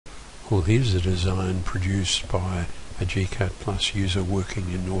Well, here's a design produced by a gCADPlus user working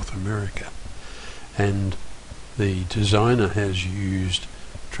in North America, and the designer has used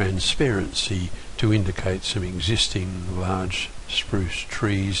transparency to indicate some existing large spruce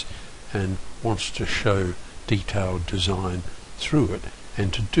trees and wants to show detailed design through it,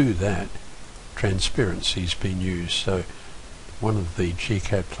 and to do that transparency's been used. So one of the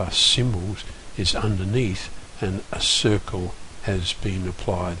gCADPlus symbols is underneath and a circle has been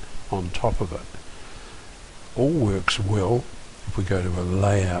applied on top of it. All works well if we go to a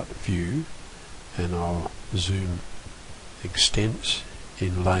layout view, and I'll zoom extents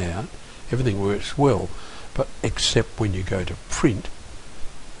in layout. Everything works well, but except when you go to print.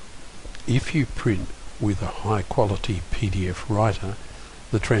 If you print with a high quality PDF writer,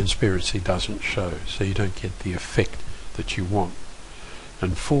 the transparency doesn't show, so you don't get the effect that you want.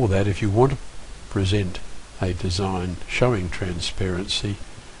 And for that, if you want to present a design showing transparency,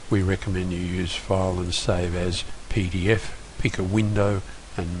 we recommend you use File and Save as PDF, pick a window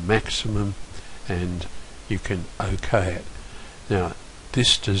and maximum, and you can OK it. Now,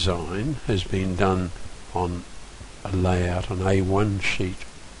 this design has been done on a layout, an A1 sheet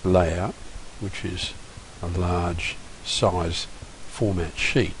layout, which is a large size format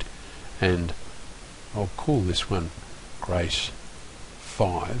sheet, and I'll call this one Grace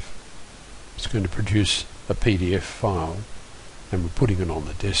 5. It's going to produce a PDF file, and we're putting it on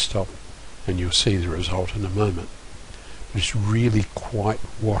the desktop, and you'll see the result in a moment. It's really quite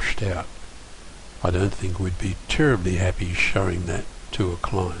washed out. I don't think we'd be terribly happy showing that to a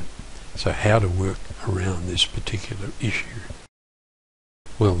client. So how to work around this particular issue?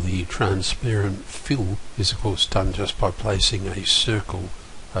 Well, the transparent fill is of course done just by placing a circle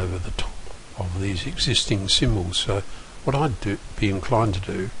over the top of these existing symbols. So what I'd be inclined to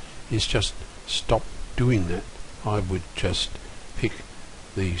do is just stop doing that. I would just pick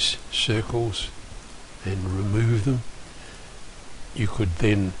these circles and remove them. You could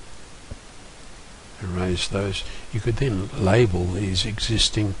then erase those. You could then label these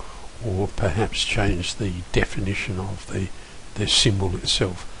existing, or perhaps change the definition of the symbol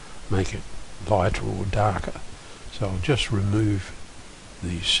itself, make it lighter or darker. So I'll just remove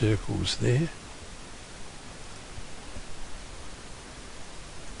these circles there.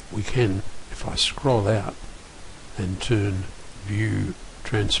 We can, if I scroll out and turn View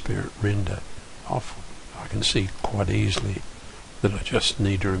Transparent Render off, I can see quite easily that I just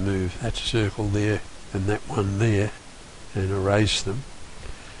need to remove that circle there and that one there and erase them.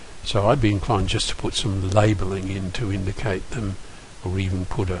 So I'd be inclined just to put some labelling in to indicate them, or even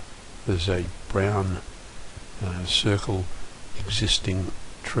put there's a brown circle existing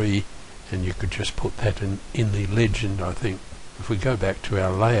tree, and you could just put that in the legend, I think. If we go back to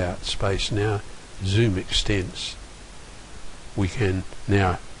our layout space now, zoom extents, we can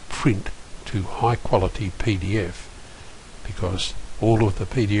now print to high quality PDF, because all of the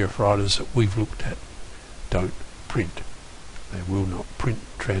PDF writers that we've looked at don't print. They will not print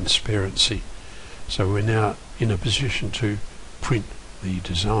transparency. So we're now in a position to print the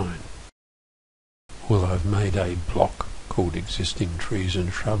design. Well, I've made a block called Existing Trees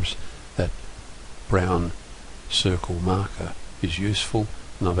and Shrubs. That brown circle marker is useful,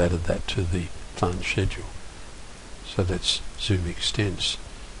 and I've added that to the plant schedule. So let's zoom extents.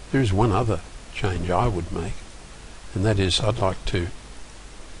 There is one other change I would make, and that is I'd like to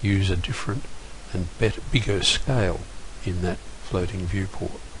use a different and bigger scale in that floating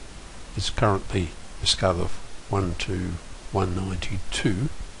viewport. It's currently a scale of 1 to 192,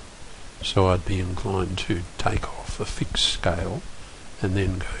 so I'd be inclined to take off the fixed scale and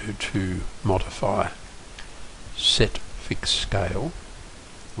then go to Modify, Set Fixed Scale.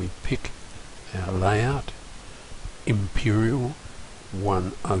 We pick our layout, Imperial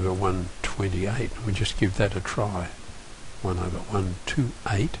 1/128. We just give that a try,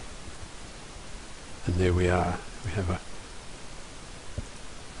 1/128, and there we are. We have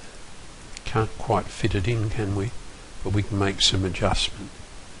can't quite fit it in, can we? But we can make some adjustment.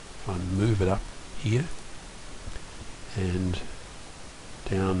 If I move it up here and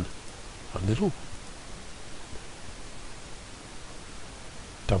down a little,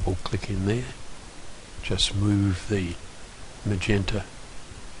 double click in there, just move the magenta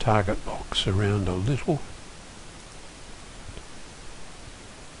target box around a little,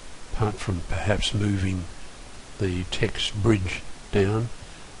 apart from perhaps moving the text bridge down.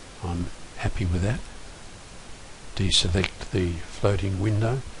 I'm happy with that. Deselect the floating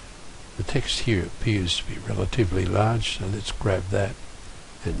window. The text here appears to be relatively large, so let's grab that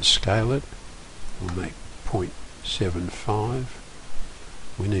and scale it. We'll make 0.75.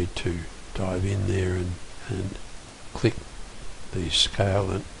 We need to dive in there and click the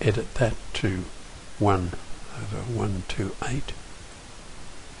scale and edit that to 1/128.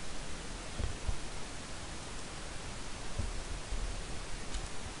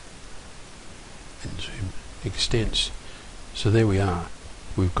 And zoom extents. So there we are.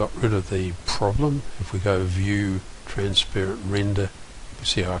 We've got rid of the problem. If we go view, transparent render, you can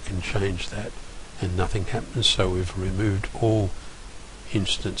see I can change that and nothing happens. So we've removed all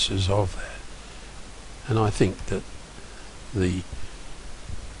instances of that. And I think that the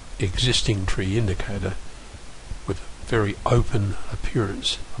existing tree indicator with a very open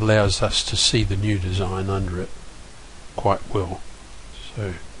appearance allows us to see the new design under it quite well.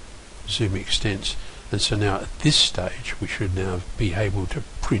 So zoom extents, and so now at this stage we should now be able to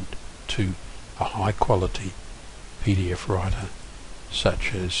print to a high quality PDF writer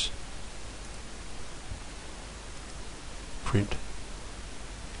such as print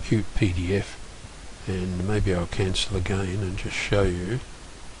CutePDF. And maybe I'll cancel again and just show you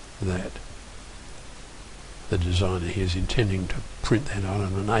that the designer here is intending to print that on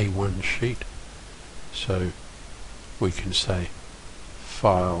an A1 sheet. So we can say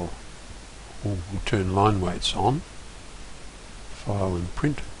file, we'll turn line weights on, file and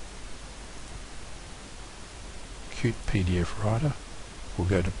print, CutePDF writer. We'll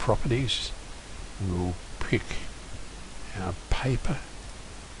go to properties, we'll pick our paper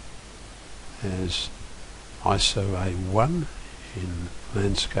as ISO A1 in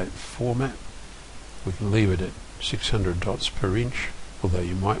landscape format. We can leave it at 600 dots per inch, although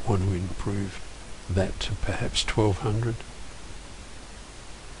you might want to improve that to perhaps 1200.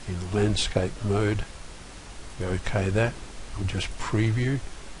 In landscape mode, we OK that. We'll just preview.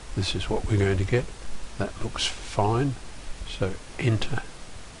 This is what we're going to get. That looks fine. So enter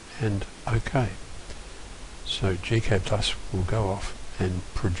and OK. So gCADPlus will go off and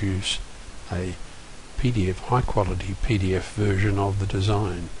produce a PDF, high quality PDF version of the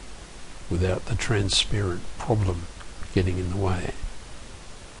design without the transparent problem getting in the way.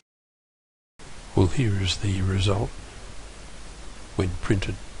 Well, here is the result when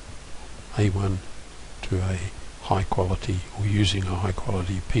printed A1 to a high quality or using a high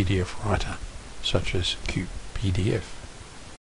quality PDF writer such as CutePDF.